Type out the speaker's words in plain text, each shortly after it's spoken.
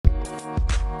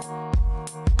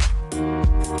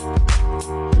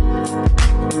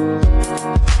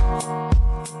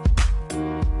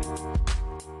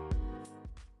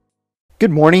Good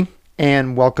morning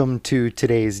and welcome to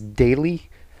today's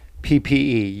daily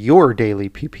PPE, your daily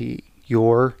PPE,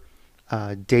 your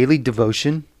daily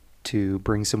devotion to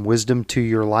bring some wisdom to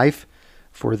your life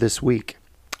for this week.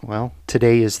 Well,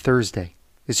 today is Thursday.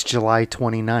 It's July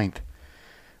 29th.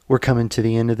 We're coming to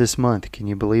the end of this month. Can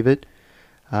you believe it?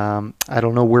 I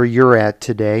don't know where you're at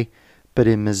today, but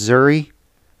in Missouri,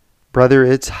 brother,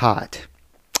 it's hot.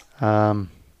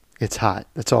 It's hot.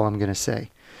 That's all I'm going to say.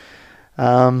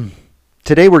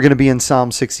 Today we're going to be in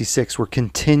Psalm 66. We're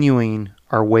continuing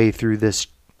our way through this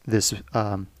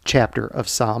chapter of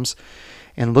Psalms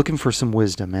and looking for some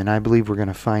wisdom. And I believe we're going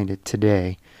to find it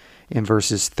today in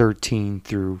verses 13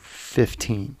 through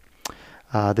 15.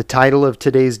 The title of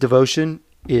today's devotion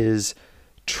is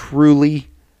Truly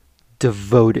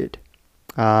Devoted.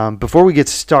 Before we get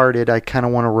started, I kind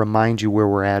of want to remind you where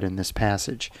we're at in this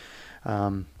passage.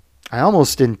 I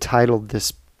almost entitled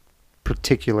this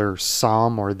particular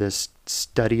psalm or this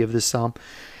study of this psalm,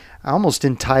 I almost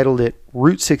entitled it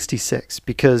Route 66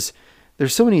 because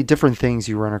there's so many different things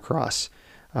you run across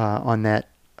on that,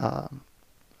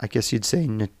 I guess you'd say,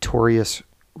 notorious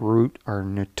route or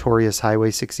notorious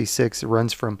Highway 66. It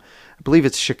runs from, I believe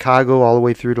it's Chicago all the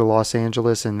way through to Los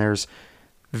Angeles, and there's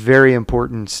very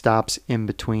important stops in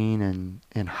between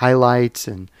and highlights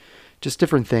and just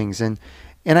different things. And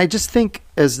I just think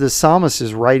as the psalmist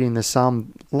is writing the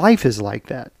psalm, life is like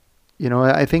that. You know,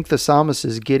 I think the psalmist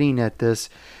is getting at this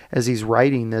as he's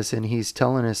writing this, and he's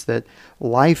telling us that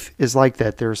life is like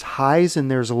that. There's highs and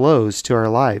there's lows to our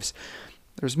lives.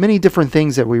 There's many different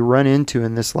things that we run into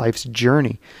in this life's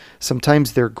journey.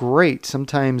 Sometimes they're great.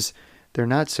 Sometimes they're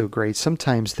not so great.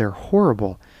 Sometimes they're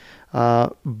horrible.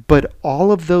 But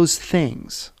all of those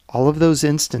things, all of those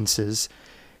instances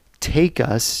take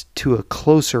us to a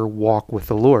closer walk with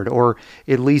the Lord, or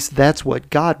at least that's what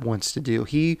God wants to do.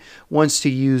 He wants to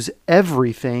use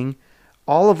everything,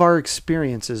 all of our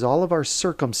experiences, all of our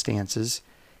circumstances,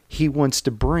 He wants to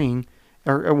bring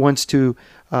or wants to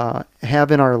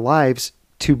have in our lives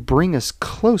to bring us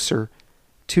closer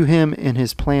to Him and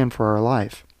His plan for our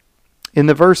life. In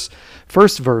the first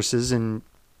verses, in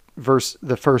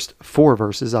the first 4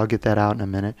 verses, I'll get that out in a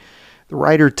minute, the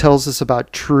writer tells us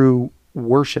about true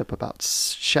worship, about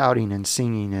shouting and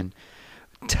singing and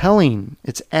telling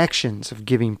its actions of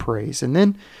giving praise. And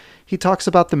then he talks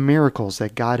about the miracles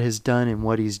that God has done and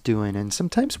what He's doing. And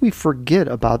sometimes we forget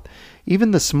about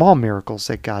even the small miracles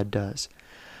that God does.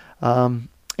 And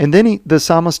then the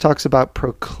psalmist talks about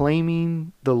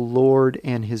proclaiming the Lord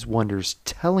and His wonders,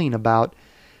 telling about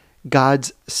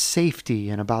God's safety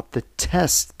and about the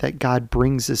tests that God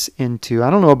brings us into. I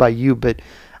don't know about you, but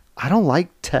I don't like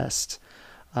tests.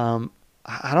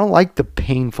 I don't like the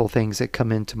painful things that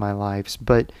come into my lives,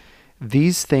 but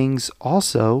these things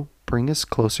also bring us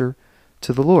closer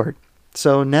to the Lord.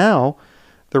 So now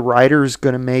the writer is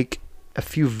going to make a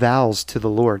few vows to the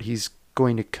Lord. He's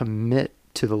going to commit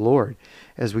to the Lord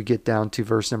as we get down to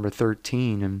verse number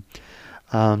 13.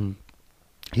 And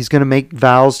he's going to make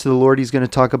vows to the Lord. He's going to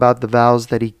talk about the vows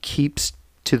that he keeps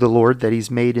to the Lord that he's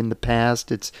made in the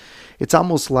past. It's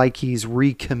almost like he's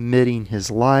recommitting his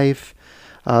life.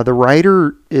 The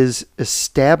writer is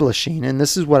establishing, and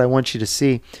this is what I want you to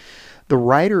see, the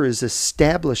writer is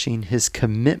establishing his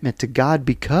commitment to God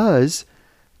because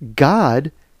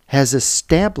God has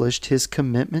established His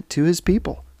commitment to His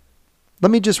people.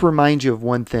 Let me just remind you of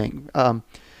one thing.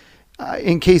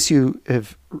 In case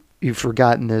you've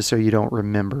forgotten this or you don't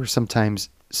remember, sometimes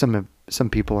some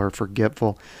people are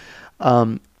forgetful.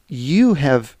 You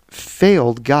have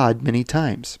failed God many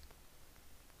times.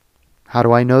 How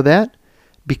do I know that?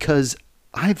 Because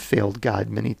I've failed God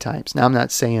many times. Now, I'm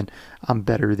not saying I'm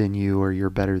better than you or you're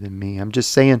better than me. I'm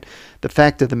just saying the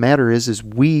fact of the matter is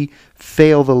we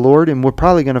fail the Lord and we're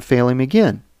probably going to fail Him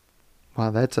again.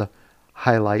 Wow, that's a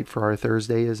highlight for our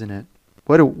Thursday, isn't it?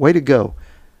 What a way to go,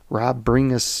 Rob.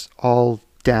 Bring us all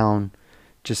down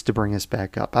just to bring us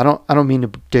back up. I don't mean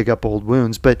to dig up old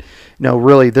wounds, but no,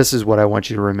 really, this is what I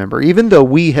want you to remember. Even though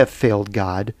we have failed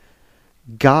God,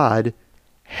 God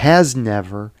has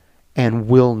never and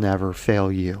will never fail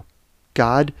you.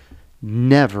 God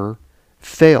never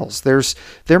fails.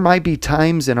 There might be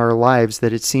times in our lives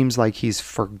that it seems like He's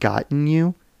forgotten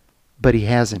you, but He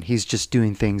hasn't. He's just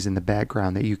doing things in the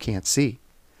background that you can't see.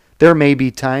 There may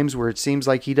be times where it seems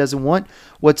like He doesn't want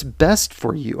what's best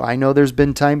for you. I know there's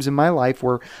been times in my life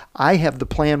where I have the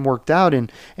plan worked out and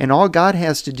all God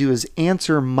has to do is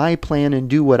answer my plan and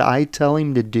do what I tell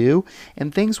Him to do,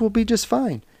 and things will be just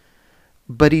fine.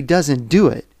 But He doesn't do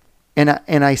it. And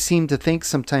I seem to think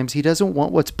sometimes He doesn't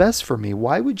want what's best for me.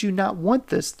 Why would you not want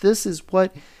this? This is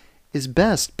what is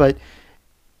best. But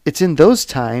it's in those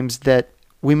times that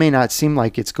We may not seem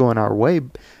like it's going our way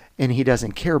and he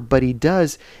doesn't care, but he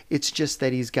does. It's just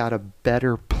that he's got a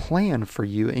better plan for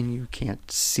you and you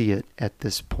can't see it at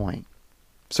this point.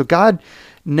 So God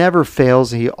never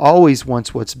fails. He always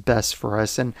wants what's best for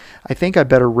us. And I think I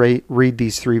better read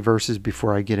these 3 verses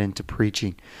before I get into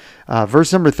preaching.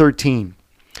 Verse number 13.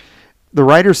 The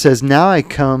writer says, "Now I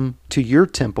come to your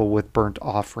temple with burnt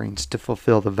offerings to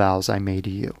fulfill the vows I made to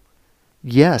you.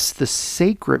 Yes, the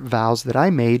sacred vows that I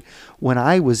made when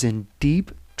I was in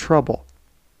deep trouble."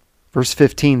 Verse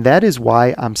 15, "That is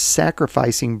why I'm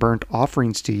sacrificing burnt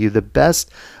offerings to you, the best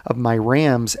of my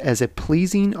rams as a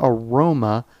pleasing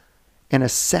aroma and a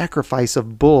sacrifice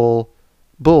of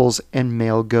bulls and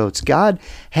male goats." God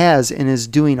has and is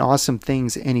doing awesome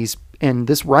things, and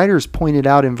this writer's pointed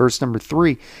out in verse number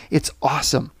 3, it's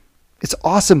awesome. It's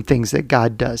awesome things that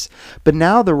God does. But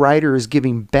now the writer is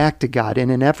giving back to God in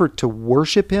an effort to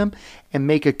worship him and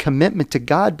make a commitment to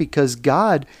God because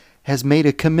God has made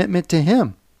a commitment to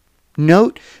him.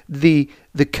 Note the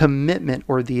commitment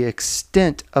or the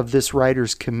extent of this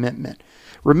writer's commitment.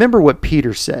 Remember what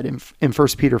Peter said in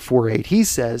 1 Peter 4:8. He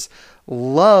says,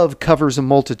 love covers a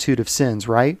multitude of sins,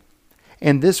 right?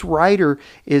 And this writer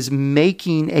is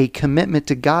making a commitment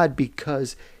to God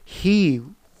because he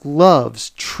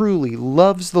truly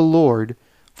loves the Lord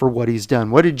for what he's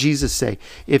done. What did Jesus say?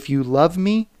 If you love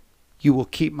me, you will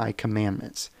keep my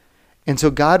commandments. And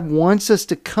so God wants us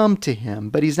to come to him,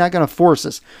 but he's not going to force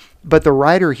us. But the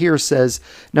writer here says,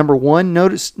 number one,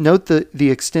 note the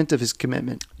extent of his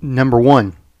commitment. Number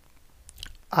one,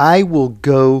 I will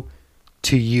go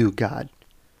to you, God.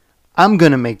 I'm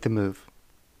going to make the move.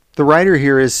 The writer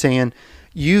here is saying,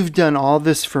 you've done all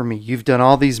this for me. You've done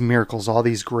all these miracles, all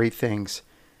these great things.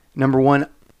 Number one,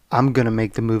 I'm going to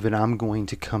make the move and I'm going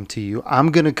to come to you.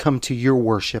 I'm going to come to your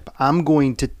worship. I'm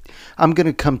going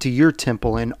to come to your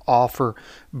temple and offer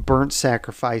burnt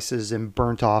sacrifices and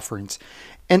burnt offerings.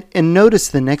 And notice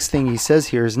the next thing he says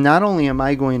here is not only am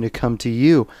I going to come to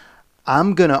you,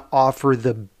 I'm going to offer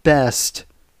the best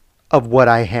of what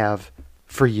I have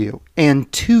for you and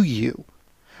to you.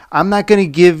 I'm not going to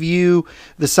give you,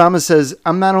 the psalmist says,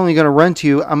 I'm not only going to run to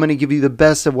you, I'm going to give you the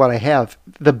best of what I have.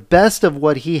 The best of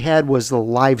what he had was the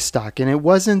livestock, and it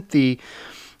wasn't the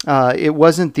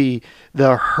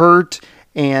hurt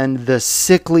and the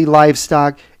sickly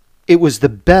livestock. It was the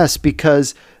best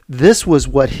because this was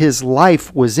what his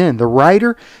life was in. The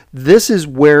writer, this is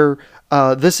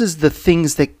the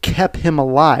things that kept him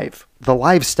alive, the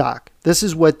livestock. This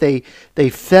is what they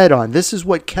fed on. This is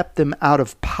what kept them out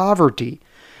of poverty.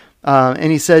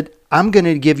 And he said, I'm going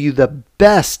to give you the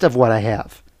best of what I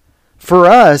have. For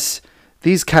us,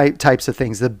 these types of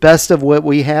things, the best of what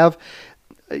we have,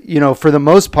 for the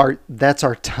most part, that's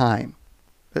our time.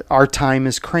 Our time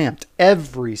is cramped.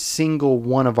 Every single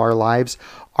one of our lives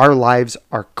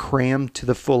are crammed to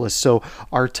the fullest. So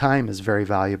our time is very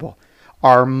valuable.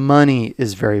 Our money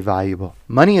is very valuable.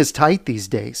 Money is tight these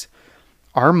days.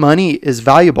 Our money is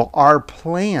valuable. Our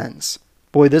plans.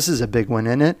 Boy, this is a big one,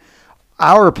 isn't it?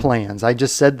 Our plans. I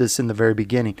just said this in the very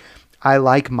beginning. I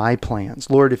like my plans.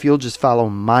 Lord, if you'll just follow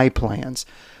my plans.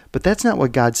 But that's not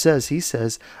what God says. He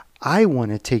says, I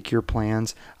want to take your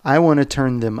plans. I want to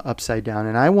turn them upside down.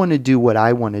 And I want to do what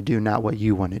I want to do, not what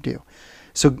you want to do.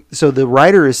 So the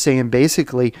writer is saying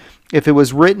basically, if it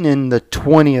was written in the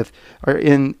 20th or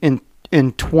in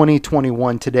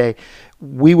 2021 today,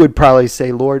 we would probably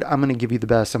say, Lord, I'm going to give you the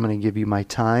best. I'm going to give you my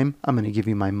time. I'm going to give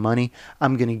you my money.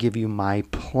 I'm going to give you my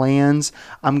plans.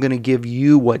 I'm going to give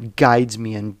you what guides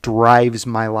me and drives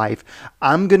my life.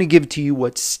 I'm going to give to you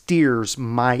what steers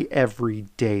my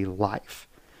everyday life.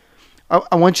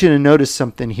 I want you to notice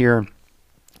something here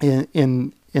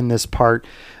in this part,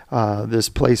 this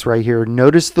place right here.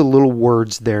 Notice the little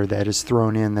words there that is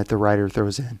thrown in, that the writer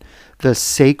throws in. The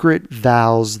sacred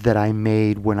vows that I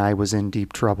made when I was in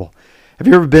deep trouble. Have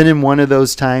you ever been in one of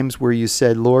those times where you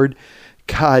said, Lord,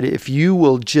 God, if you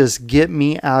will just get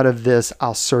me out of this,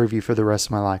 I'll serve you for the rest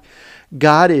of my life.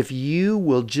 God, if you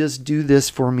will just do this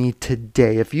for me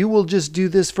today, if you will just do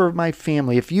this for my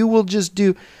family, if you will just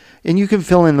do, and you can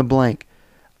fill in the blank,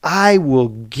 I will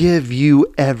give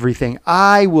you everything.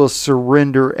 I will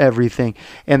surrender everything.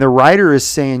 And the writer is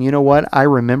saying, you know what? I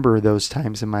remember those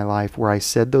times in my life where I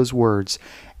said those words,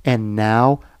 and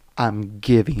now I'm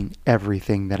giving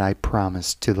everything that I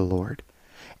promised to the Lord.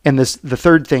 And the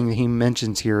third thing he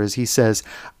mentions here is he says,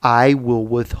 I will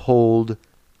withhold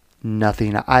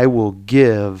nothing. I will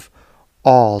give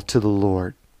all to the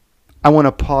Lord. I want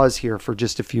to pause here for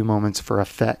just a few moments for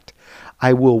effect.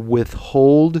 I will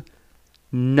withhold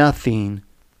nothing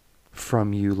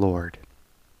from you, Lord.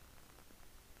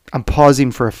 I'm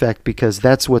pausing for effect because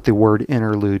that's what the word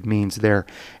interlude means there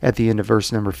at the end of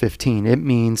verse number 15. It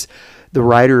means the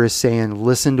writer is saying,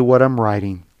 listen to what I'm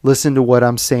writing. Listen to what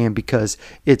I'm saying because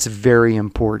it's very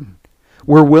important.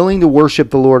 We're willing to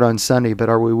worship the Lord on Sunday, but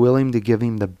are we willing to give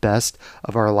him the best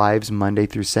of our lives Monday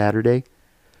through Saturday?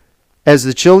 As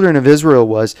the children of Israel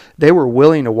was, they were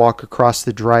willing to walk across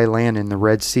the dry land in the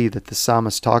Red Sea that the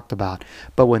psalmist talked about.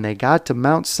 But when they got to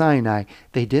Mount Sinai,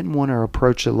 they didn't want to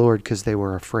approach the Lord because they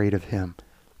were afraid of him.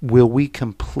 Will we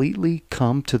completely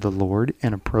come to the Lord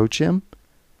and approach him?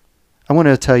 I want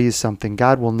to tell you something.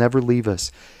 God will never leave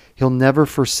us. He'll never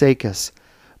forsake us.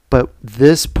 But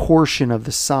this portion of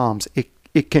the Psalms, it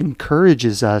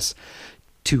encourages us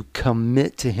to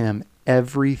commit to him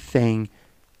everything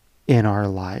in our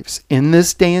lives. In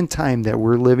this day and time that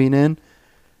we're living in,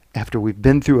 after we've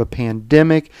been through a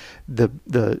pandemic, the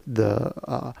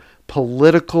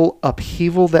political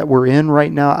upheaval that we're in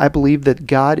right now, I believe that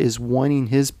God is wanting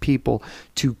his people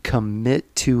to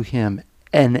commit to him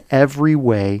in every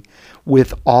way,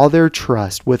 with all their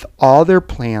trust, with all their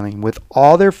planning, with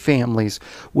all their families,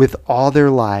 with all their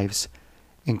lives.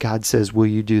 And God says, will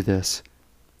you do this?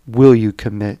 Will you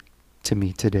commit to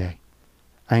me today?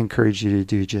 I encourage you to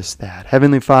do just that.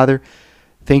 Heavenly Father,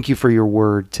 thank you for your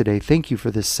word today. Thank you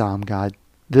for this psalm, God.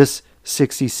 This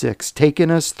 66, taking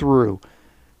us through,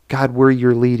 God, where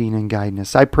you're leading and guiding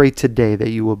us. I pray today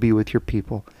that you will be with your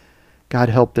people. God,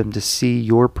 help them to see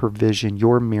your provision,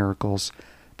 your miracles,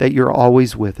 that you're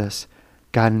always with us,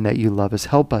 God, and that you love us.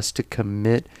 Help us to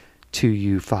commit to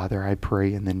you, Father, I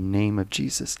pray in the name of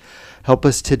Jesus. Help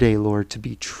us today, Lord, to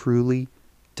be truly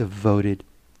devoted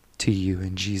to you.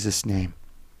 In Jesus' name,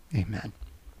 amen.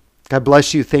 God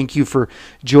bless you. Thank you for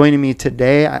joining me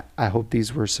today. I hope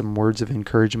these were some words of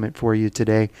encouragement for you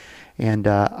today. And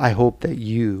I hope that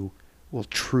you will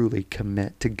truly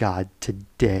commit to God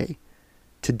today.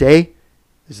 Today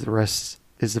is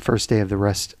the first day of the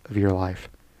rest of your life.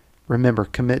 Remember,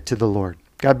 commit to the Lord.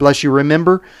 God bless you.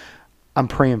 Remember, I'm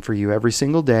praying for you every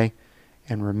single day.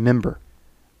 And remember,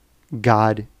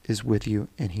 God is with you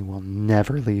and he will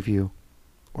never leave you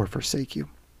or forsake you.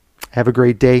 Have a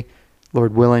great day.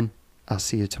 Lord willing, I'll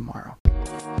see you tomorrow.